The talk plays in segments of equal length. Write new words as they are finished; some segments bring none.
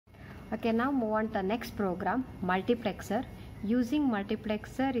Okay, now move on to the next program, multiplexer. Using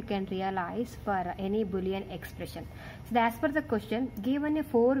multiplexer, you can realize for any Boolean expression. So, as per the question, given a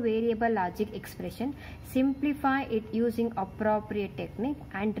 4-variable logic expression, simplify it using appropriate technique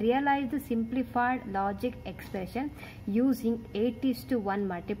and realize the simplified logic expression using 8:1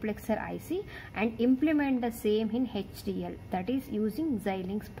 multiplexer IC and implement the same in HDL, that is using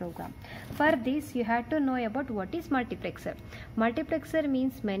Xilinx program. For this, you have to know about what is multiplexer. Multiplexer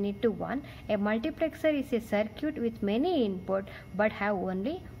means many to one. A multiplexer is a circuit with many inputs but have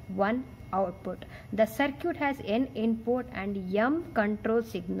only one output. The circuit has n input and m control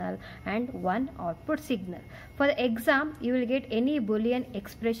signal and one output signal. For the exam, you will get any Boolean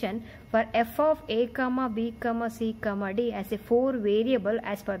expression for f of a, b, c, d as a 4-variable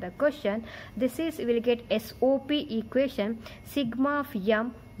as per the question. This is, we will get SOP equation sigma of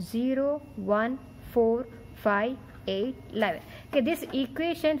m 0, 1, 4, 5, 8, 11. Okay, this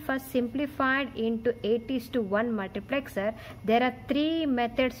equation first simplified into 8:1 multiplexer. There are 3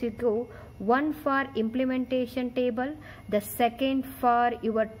 methods you go. One for implementation table, the second for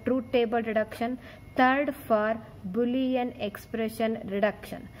your truth table reduction, third for Boolean expression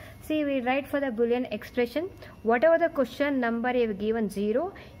reduction. See, we write for the Boolean expression, whatever the question number you have given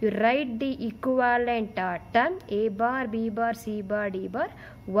 0, you write the equivalent term a bar, b bar, c bar, d bar.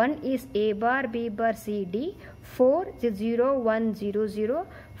 1 is a bar, b bar, c, d. 4 is 0, 1, 0, 0.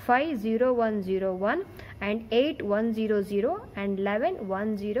 5, 0, 1, 0, 1 and 8, 1, 0, 0 and 11,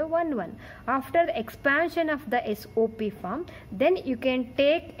 1, 0, 1, 1. After the expansion of the SOP form, then you can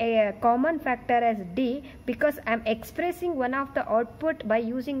take a common factor as d, because I am expressing one of the output by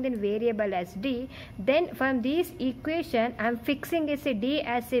using the variable as d. Then from this equation, I am fixing as a d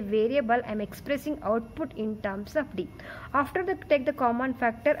as a variable. I am expressing output in terms of d. After take the common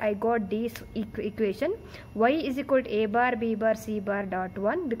factor, I got this equation. Y is equal to a bar, b bar, c bar dot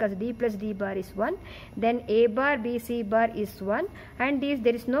 1, because d plus d bar is 1. Then a bar, b, c bar is 1, and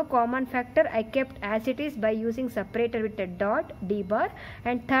there is no common factor. I kept as it is by using separator with a dot d bar,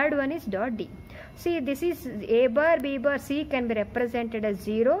 and third one is dot d. See, this is a bar, b bar, c can be represented as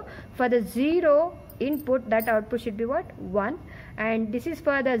 0. For the 0 input, that output should be what? 1. And this is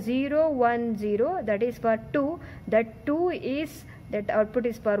for the 0, 1, 0, that is for 2. That 2 is, that output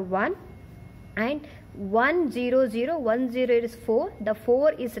is for 1. And 1, 0, 0, 1, 0 is 4. The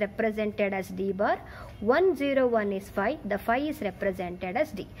 4 is represented as d bar. 1, 0, 1 is 5. The 5 is represented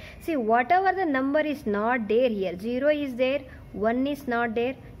as d. See, whatever the number is not there here, 0 is there, 1 is not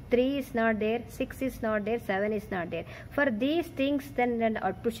there, 3 is not there, 6 is not there, 7 is not there. For these things, then the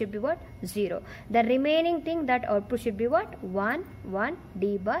output should be what? 0. The remaining thing, that output should be what? 1, 1,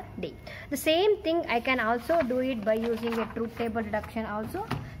 d bar, d. The same thing I can also do it by using a truth table reduction also.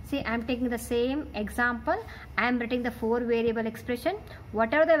 See, I am taking the same example. I am writing the 4-variable expression.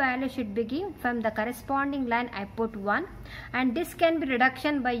 Whatever the value should be given, from the corresponding line I put 1. And this can be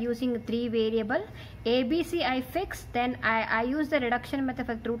reduction by using 3-variable. A, B, C I fix. Then I use the reduction method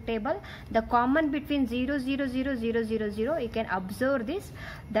for truth table. The common between 0, 0, 0, 0, 0, 0. You can observe this.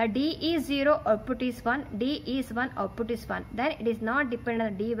 The D is 0, output is 1. D is 1, output is 1. Then it is not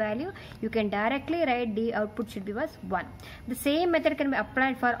dependent on the D value. You can directly write D output should be was 1. The same method can be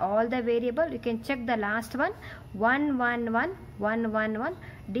applied for all the variable. You can check the last one. 1, 1, 1, 1, 1, 1.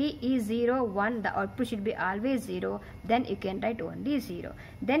 D is 0, 1. The output should be always 0. Then you can write only 0.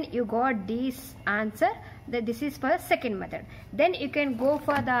 Then you got this answer. That this is for the second method. Then you can go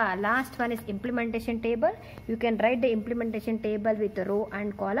for the last one is implementation table. You can write the implementation table with row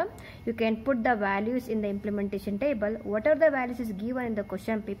and column. You can put the values in the implementation table. Whatever the values is given in the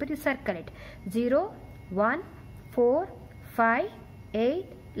question paper, you circle it. 0, 1, 4, 5, 8,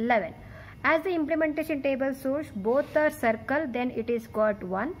 11. As the implementation table shows, both are circle, then it is got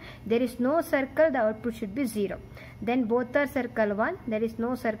 1. There is no circle, the output should be 0. Then both are circle 1, there is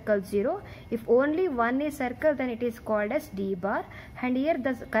no circle 0. If only one is circle, then it is called as d bar. And here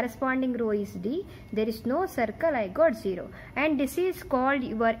the corresponding row is d. There is no circle, I got 0. And this is called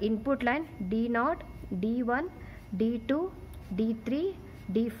your input line d0, d1, d2, d3,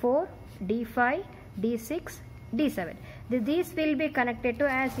 d4, d5, d6, d7. These will be connected to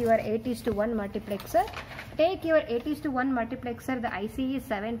as your 8:1 multiplexer. Take your 8:1 multiplexer. The IC is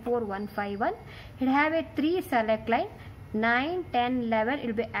 74151. It have a 3 select line. 9, 10, 11 it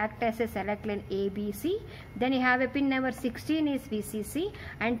will be act as a select line ABC. Then you have a pin number 16 is VCC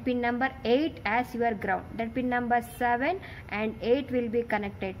and pin number 8 as your ground. Then pin number 7 and 8 will be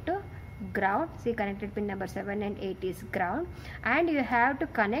connected to ground. See, connected pin number 7 and 8 is ground, and you have to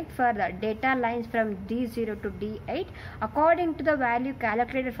connect for the data lines from D0 to D8 according to the value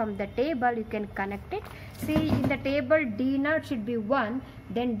calculated from the table. You can connect it. See, in the table D0 should be 1,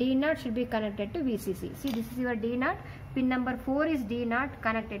 then D0 should be connected to VCC. See, this is your D0. Pin number 4 is D0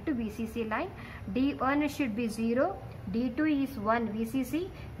 connected to VCC line. D1 should be 0, D2 is 1 VCC,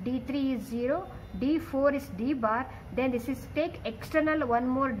 D3 is 0, D4 is D bar. Then this is take external one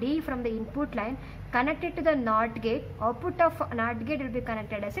more D from the input line, connected to the NOT gate. Output of NOT gate will be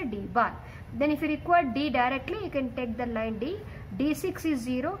connected as a D bar. Then if you require D directly, you can take the line D. D6 is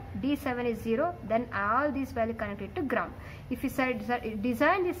 0, D7 is 0, then all these values connected to ground. If you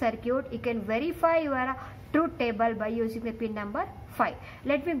design the circuit, you can verify your truth table by using the pin number 5.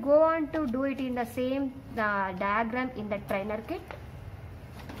 Let me go on to do it in the same diagram in the trainer kit.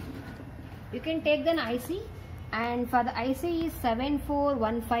 You can take the IC, and for the IC is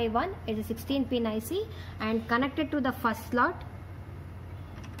 74151. It is a 16 pin IC and connected to the first slot.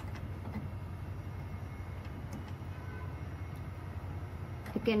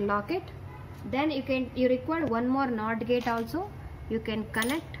 You can lock it. Then you require one more NOT gate also. You can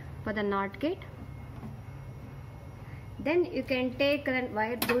connect for the NOT gate. Then you can take and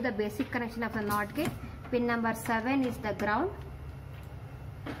wire, do the basic connection of the NOT gate. Pin number 7 is the ground.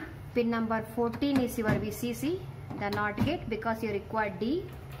 Pin number 14 is your VCC, the NOT gate, because you require D.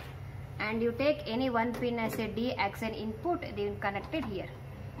 And you take any one pin as a D as an input, then connect it here.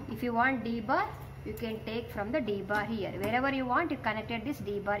 If you want D bar, you can take from the D bar here. Wherever you want, you connected this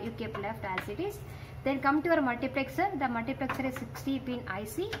D bar, you keep left as it is. Then come to your multiplexer. The multiplexer is 60 pin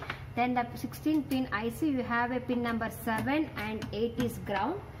IC. Then the 16 pin IC, you have a pin number 7 and 8 is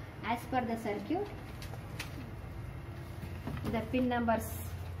ground as per the circuit. The pin number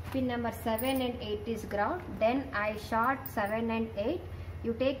 7 and 8 is ground. Then I short 7 and 8.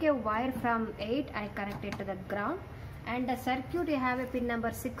 You take a wire from 8 and connect it to the ground. And the circuit, you have a pin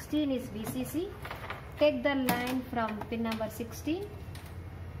number 16 is VCC. Take the line from pin number 16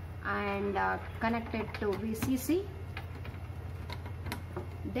 and connect it to VCC.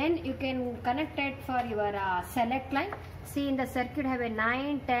 Then you can connect it for your select line. See, in the circuit have a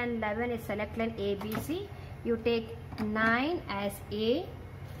 9, 10, 11 is select line ABC. You take 9 as A,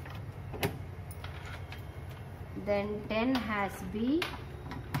 then 10 has B,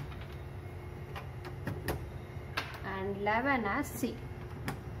 and 11 as C.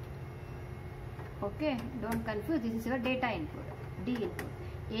 Okay, don't confuse. This is your data input, D input.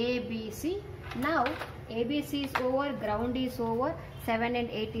 A, B, C. Now ABC is over, ground is over, 7 and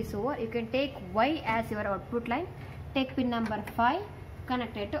 8 is over. You can take Y as your output line. Take pin number 5,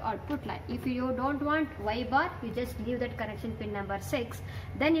 connect it to output line. If you don't want Y bar, you just leave that connection pin number 6.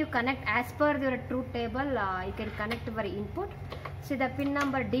 Then you connect as per your truth table. You can connect your input. See, the pin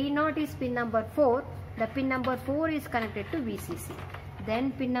number D0 is pin number 4. The pin number 4 is connected to VCC.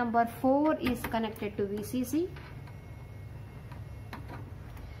 Then pin number 4 is connected to VCC.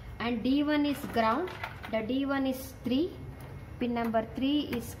 And D1 is ground. The D1 is 3. Pin number 3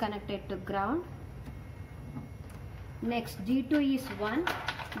 is connected to ground. Next, D2 is 1.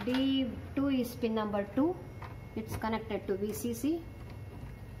 D2 is pin number 2. It's connected to VCC.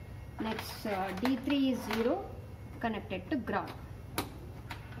 Next, D3 is 0, connected to ground.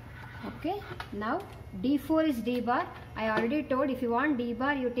 Okay, now D4 is D bar. I already told, if you want D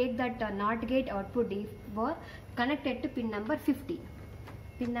bar, you take that NOT gate output D bar, connected to pin number 15.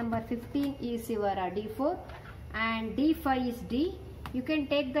 Pin number 15 is your D4, and D5 is D. You can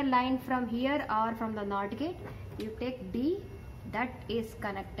take the line from here or from the NOT gate. You take D, that is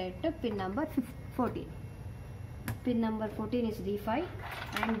connected to pin number 14. Pin number 14 is D5,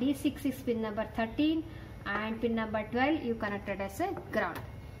 and D6 is pin number 13, and pin number 12 you connected as a ground.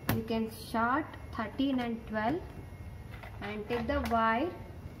 You can short 13 and 12 and take the wire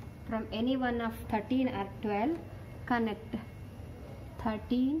from any one of 13 or 12, connect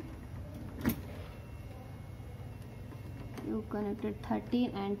 13, you connected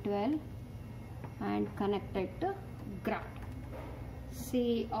 13 and 12 and connected to ground.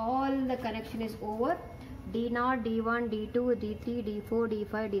 See, all the connection is over. D0, D1, D2, D3, D4,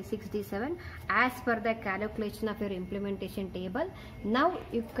 D5, D6, D7 as per the calculation of your implementation table. Now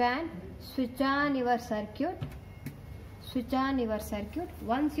you can switch on your circuit. Switch on your circuit.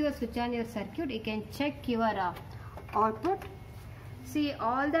 Once you switch on your circuit, you can check your output. See,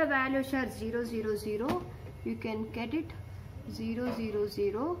 all the values are 0, 0, 0. You can get it 0, 0,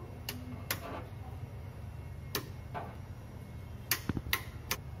 0.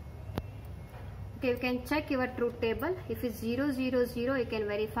 Okay, you can check your truth table. If it's 0, 0, 0, you can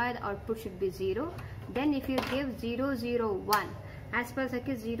verify the output should be 0. Then if you give 0, 0, 1, As per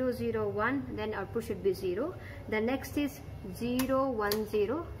circuit 0 0 1, then output should be 0. The next is 0 1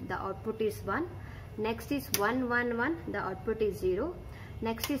 0, the output is 1. Next is 1 1 1, the output is 0.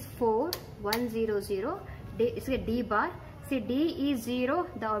 Next is 4 1 0 0, D bar. See, D is 0,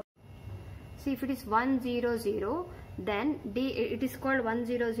 the output. See, if it is 1 0 0, then D, it is called 1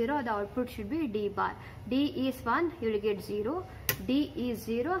 0 0, the output should be D bar. D is 1, you will get 0. D is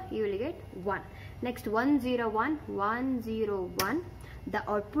 0, you will get 1. Next 1 0 1 1 0 1, the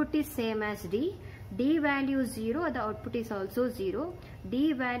output is same as D. D value is 0, the output is also 0.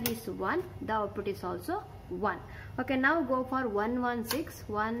 D value is 1, the output is also 1. Okay, now go for 1 1 6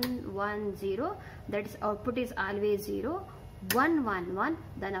 1 1 0, that is output is always 0. 1 1 1,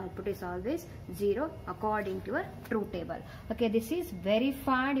 then output is always 0 according to your truth table. Okay, this is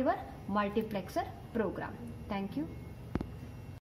verified your multiplexer program. Thank you.